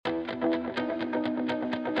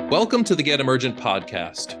Welcome to the Get Emergent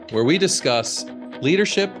podcast, where we discuss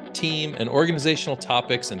leadership, team, and organizational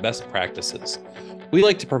topics and best practices. We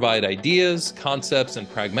like to provide ideas, concepts,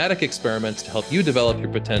 and pragmatic experiments to help you develop your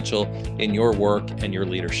potential in your work and your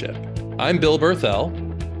leadership. I'm Bill Berthel.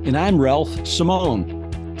 And I'm Ralph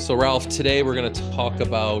Simone. So Ralph, today we're going to talk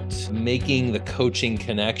about making the coaching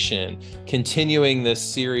connection, continuing this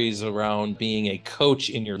series around being a coach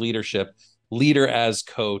in your leadership, leader as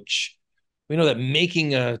coach. We know that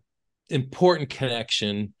making an important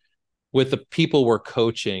connection with the people we're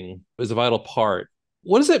coaching is a vital part.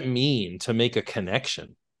 What does it mean to make a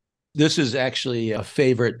connection? This is actually a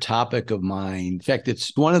favorite topic of mine. In fact,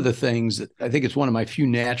 it's one of the things that I think it's one of my few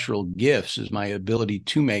natural gifts is my ability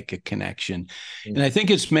to make a connection. Mm-hmm. And I think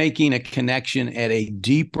it's making a connection at a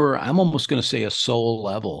deeper, I'm almost going to say a soul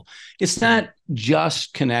level. It's not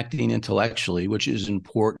just connecting intellectually, which is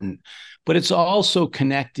important, but it's also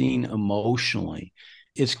connecting emotionally.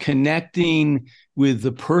 It's connecting with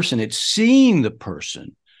the person. It's seeing the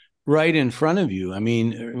person right in front of you. I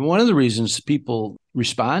mean, one of the reasons people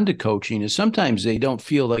respond to coaching is sometimes they don't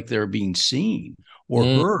feel like they're being seen or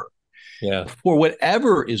heard for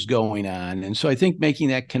whatever is going on. And so I think making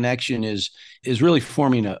that connection is really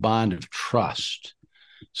forming a bond of trust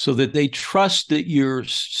so that they trust that you're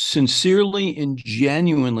sincerely and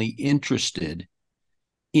genuinely interested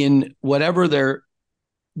in whatever they're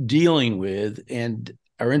dealing with and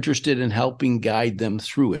are interested in helping guide them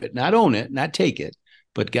through it. Not own it, not take it,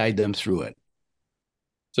 but guide them through it.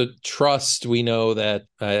 So trust, we know that,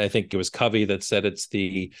 I think it was Covey that said it's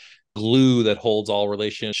the glue that holds all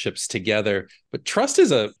relationships together. But trust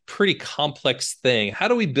is a pretty complex thing. How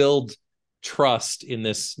do we build trust in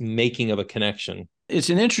this making of a connection? It's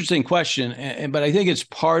an interesting question, but I think it's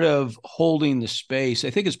part of holding the space.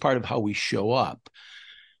 I think it's part of how we show up.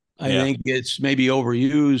 I think it's maybe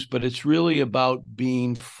overused, but it's really about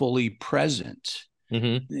being fully present.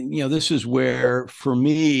 Mm-hmm. You know, this is where, for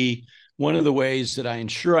me, one of the ways that I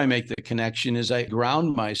ensure I make the connection is I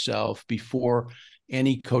ground myself before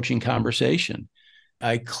any coaching conversation.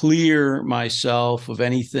 I clear myself of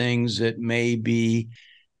any things that may be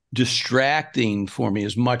distracting for me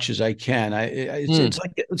as much as I can.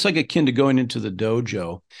 It's like akin to going into the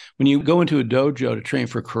dojo. When you go into a dojo to train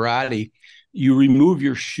for karate, you remove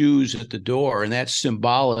your shoes at the door, and that's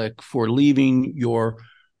symbolic for leaving your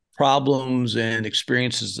problems and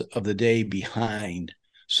experiences of the day behind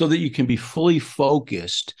so that you can be fully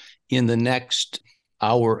focused in the next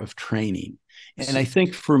hour of training. And I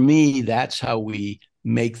think for me, that's how we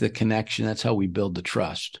make the connection. That's how we build the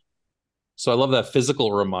trust. So I love that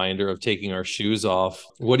physical reminder of taking our shoes off.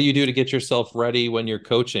 What do you do to get yourself ready when you're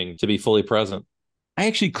coaching to be fully present? I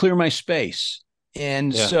actually clear my space.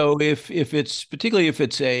 And so if it's, particularly if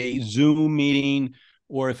it's a Zoom meeting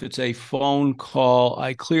or if it's a phone call,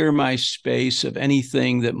 I clear my space of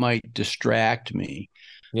anything that might distract me.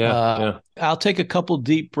 I'll take a couple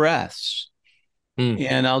deep breaths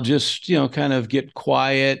and I'll just, kind of get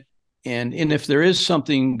quiet. And if there is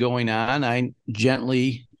something going on, I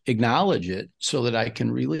gently acknowledge it so that I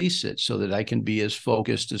can release it, so that I can be as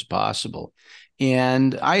focused as possible.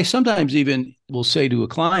 And I sometimes even will say to a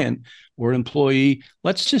client or employee,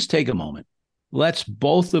 let's just take a moment. Let's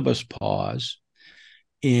both of us pause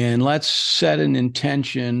and let's set an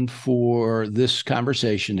intention for this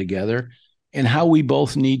conversation together and how we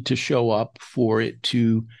both need to show up for it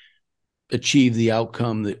to achieve the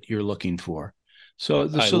outcome that you're looking for. So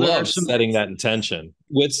I love setting that intention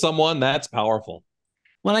with someone. That's powerful.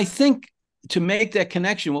 Well, I think to make that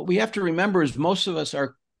connection, what we have to remember is most of us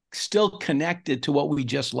are still connected to what we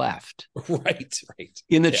just left. Right.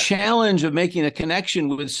 In the challenge of making a connection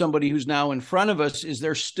with somebody who's now in front of us is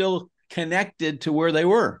they're still connected to where they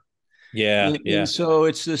were. And so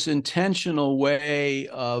it's this intentional way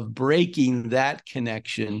of breaking that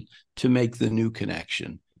connection to make the new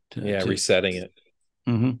connection. Resetting it.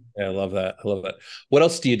 Mm-hmm. Yeah, I love that. What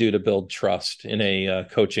else do you do to build trust in a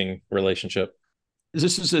coaching relationship?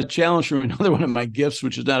 This is a challenge for another one of my gifts,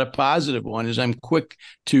 which is not a positive one, is I'm quick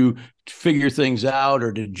to figure things out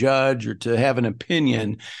or to judge or to have an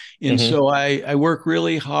opinion. And so I work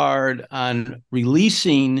really hard on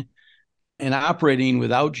releasing and operating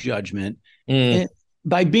without judgment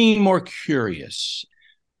by being more curious.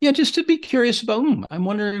 Just to be curious about, I'm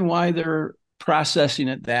wondering why they're processing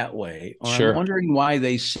it that way, or I'm wondering why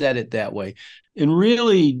they said it that way, and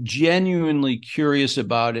really genuinely curious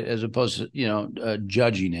about it as opposed to,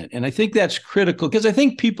 judging it. And I think that's critical because I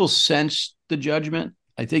think people sense the judgment.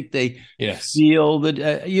 I think they feel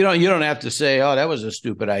that, you don't have to say, oh, that was a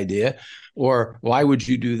stupid idea, or why would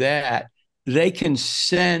you do that? they can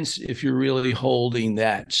sense if you're really holding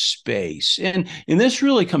that space. And this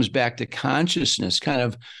really comes back to consciousness, kind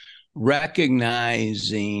of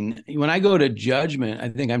recognizing when I go to judgment, I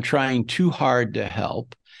think I'm trying too hard to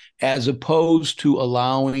help, as opposed to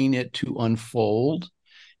allowing it to unfold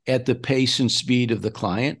at the pace and speed of the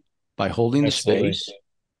client by holding Absolutely. the space,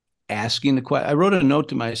 asking the question. I wrote a note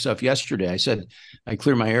to myself yesterday. I said, I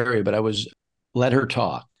clear my area, but I was let her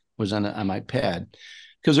talk, was on my pad,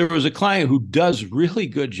 because there was a client who does really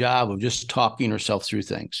good job of just talking herself through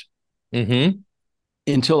things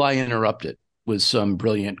until I interrupted with some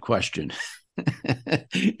brilliant question.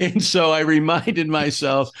 And so I reminded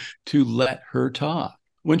myself to let her talk.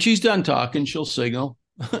 When she's done talking, she'll signal.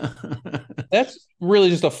 That's really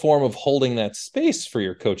just a form of holding that space for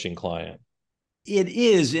your coaching client. It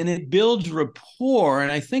is, and it builds rapport.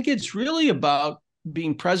 And I think it's really about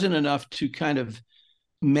being present enough to kind of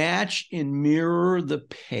match and mirror the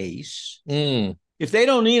pace. If they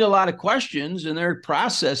don't need a lot of questions and they're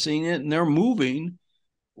processing it and they're moving,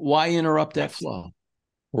 why interrupt that flow?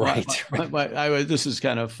 Right. This is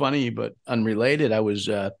kind of funny, but unrelated. I was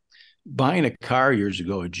buying a car years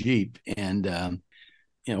ago, a Jeep, and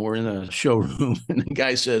we're in the showroom, and the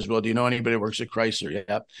guy says, "Well, do you know anybody that works at Chrysler?"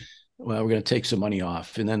 Yep. Well, we're going to take some money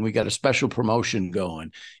off, and then we got a special promotion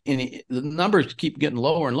going, and the numbers keep getting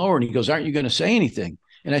lower and lower. And he goes, "Aren't you going to say anything?"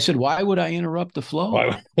 And I said, "Why would I interrupt the flow?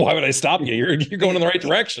 Why would I stop you? You're going in the right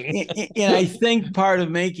direction." And I think part of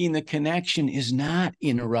making the connection is not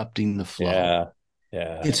interrupting the flow.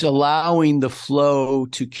 Yeah. It's allowing the flow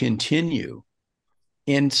to continue.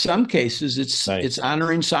 In some cases, it's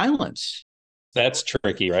honoring silence. That's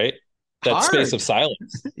tricky, right? That Hard. Space of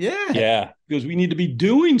silence. Yeah. Because we need to be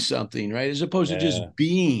doing something, right? As opposed to just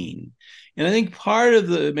being. And I think part of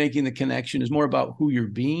the making the connection is more about who you're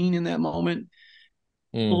being in that moment,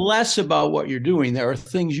 less about what you're doing. There are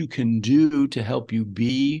things you can do to help you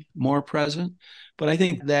be more present. But I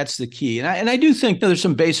think that's the key. And I do think there's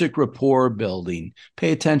some basic rapport building.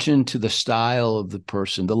 Pay attention to the style of the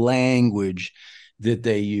person, the language that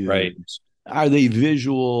they use. Right. Are they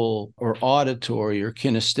visual or auditory or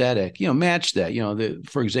kinesthetic? Match that.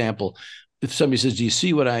 For example, if somebody says, "Do you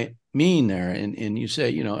see what I mean there?" And you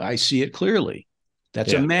say, "I see it clearly."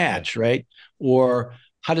 That's a match, right? Or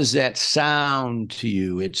how does that sound to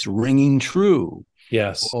you? It's ringing true.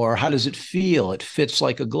 Yes. Or how does it feel? It fits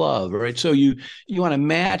like a glove, right? So you want to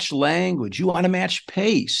match language. You want to match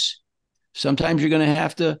pace. Sometimes you're going to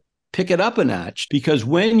have to pick it up a notch, because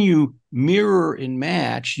when you mirror and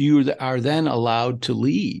match, you are then allowed to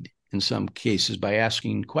lead in some cases by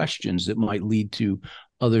asking questions that might lead to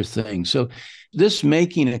other things. So this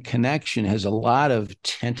making a connection has a lot of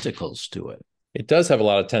tentacles to it. It does have a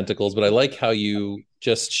lot of tentacles, but I like how you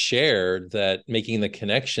just shared that making the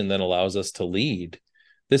connection then allows us to lead.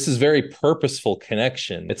 This is very purposeful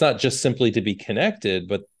connection. It's not just simply to be connected,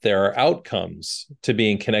 but there are outcomes to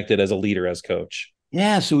being connected as a leader, as coach.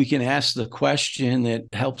 Yeah, so we can ask the question that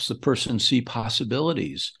helps the person see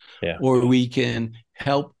possibilities. Yeah. Or we can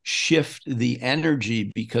help shift the energy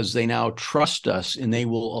because they now trust us and they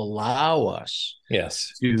will allow us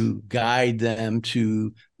to guide them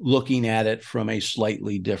to looking at it from a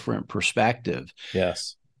slightly different perspective.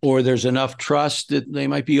 Yes. Or there's enough trust that they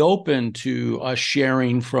might be open to us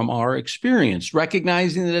sharing from our experience,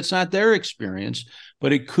 recognizing that it's not their experience,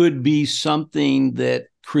 but it could be something that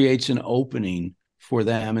creates an opening for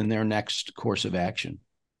them in their next course of action.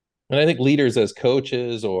 And I think leaders as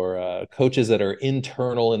coaches, or coaches that are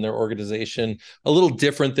internal in their organization, a little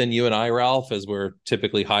different than you and I, Ralph, as we're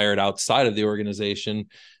typically hired outside of the organization,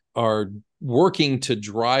 are working to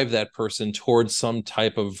drive that person towards some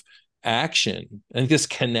type of action. And this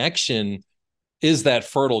connection is that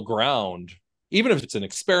fertile ground, even if it's an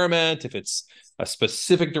experiment, if it's a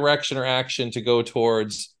specific direction or action to go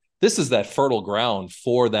towards, this is that fertile ground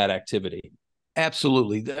for that activity.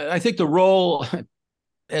 Absolutely. I think the role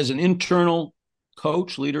as an internal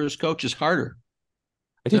coach, leader as coach, is harder.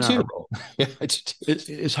 I do too.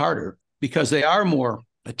 It's harder because they are more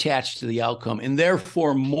attached to the outcome and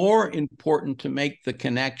therefore more important to make the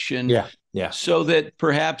connection. So that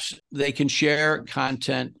perhaps they can share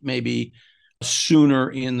content maybe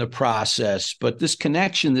sooner in the process. But this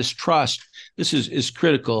connection, this trust, this is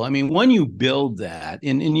critical. I mean, when you build that,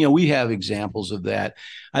 and we have examples of that.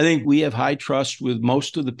 I think we have high trust with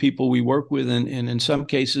most of the people we work with, and in some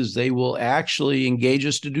cases, they will actually engage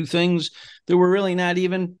us to do things that we're really not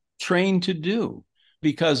even trained to do,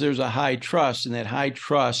 because there's a high trust, and that high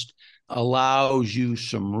trust allows you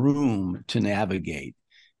some room to navigate.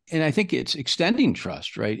 And I think it's extending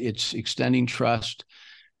trust, right? It's extending trust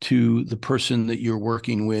to the person that you're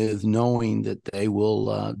working with, knowing that they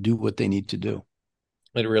will do what they need to do.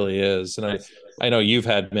 It really is. And I know you've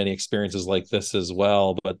had many experiences like this as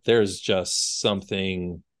well, but there's just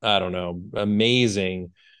something, I don't know,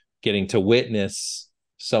 amazing getting to witness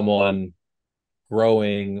someone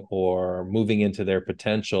growing or moving into their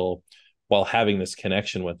potential while having this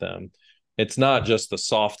connection with them. It's not just the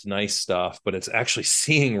soft, nice stuff, but it's actually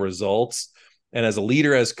seeing results. And as a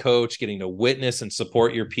leader, as coach, getting to witness and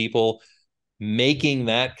support your people, making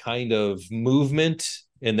that kind of movement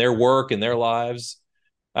in their work and their lives.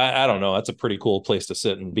 I don't know. That's a pretty cool place to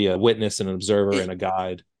sit and be a witness and an observer and a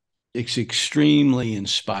guide. It's extremely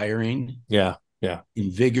inspiring. Yeah. Yeah.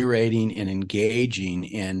 Invigorating and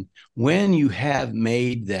engaging. And when you have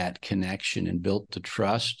made that connection and built the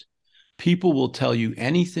trust, people will tell you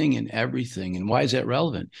anything and everything. And why is that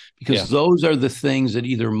relevant? Because those are the things that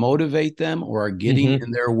either motivate them or are getting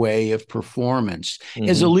in their way of performance.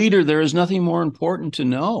 As a leader, there is nothing more important to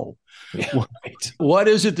know. Yeah, right. What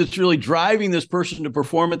is it that's really driving this person to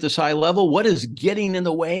perform at this high level? What is getting in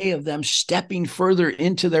the way of them stepping further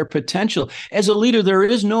into their potential? As a leader, there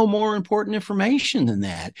is no more important information than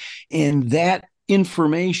that. And that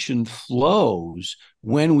information flows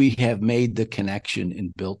when we have made the connection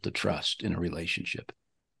and built the trust in a relationship.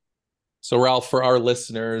 So, Ralph, for our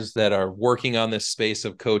listeners that are working on this space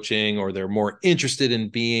of coaching, or they're more interested in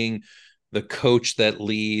being the coach that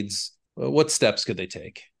leads, what steps could they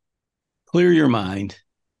take? Clear your mind,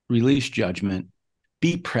 release judgment,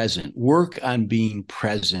 be present, work on being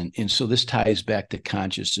present. And so this ties back to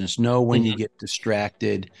consciousness. Know when you get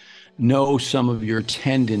distracted, know some of your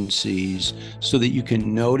tendencies so that you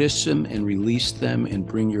can notice them and release them and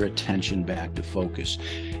bring your attention back to focus.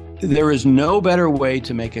 There is no better way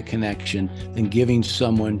to make a connection than giving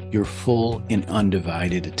someone your full and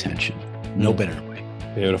undivided attention. No better way.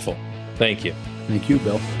 Beautiful. Thank you. Thank you,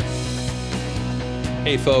 Bill.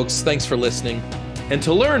 Hey, folks, thanks for listening. And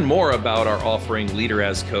to learn more about our offering Leader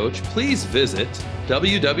as Coach, please visit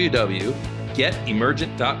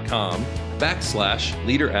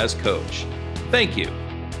www.getemergent.com/leader as coach. Thank you.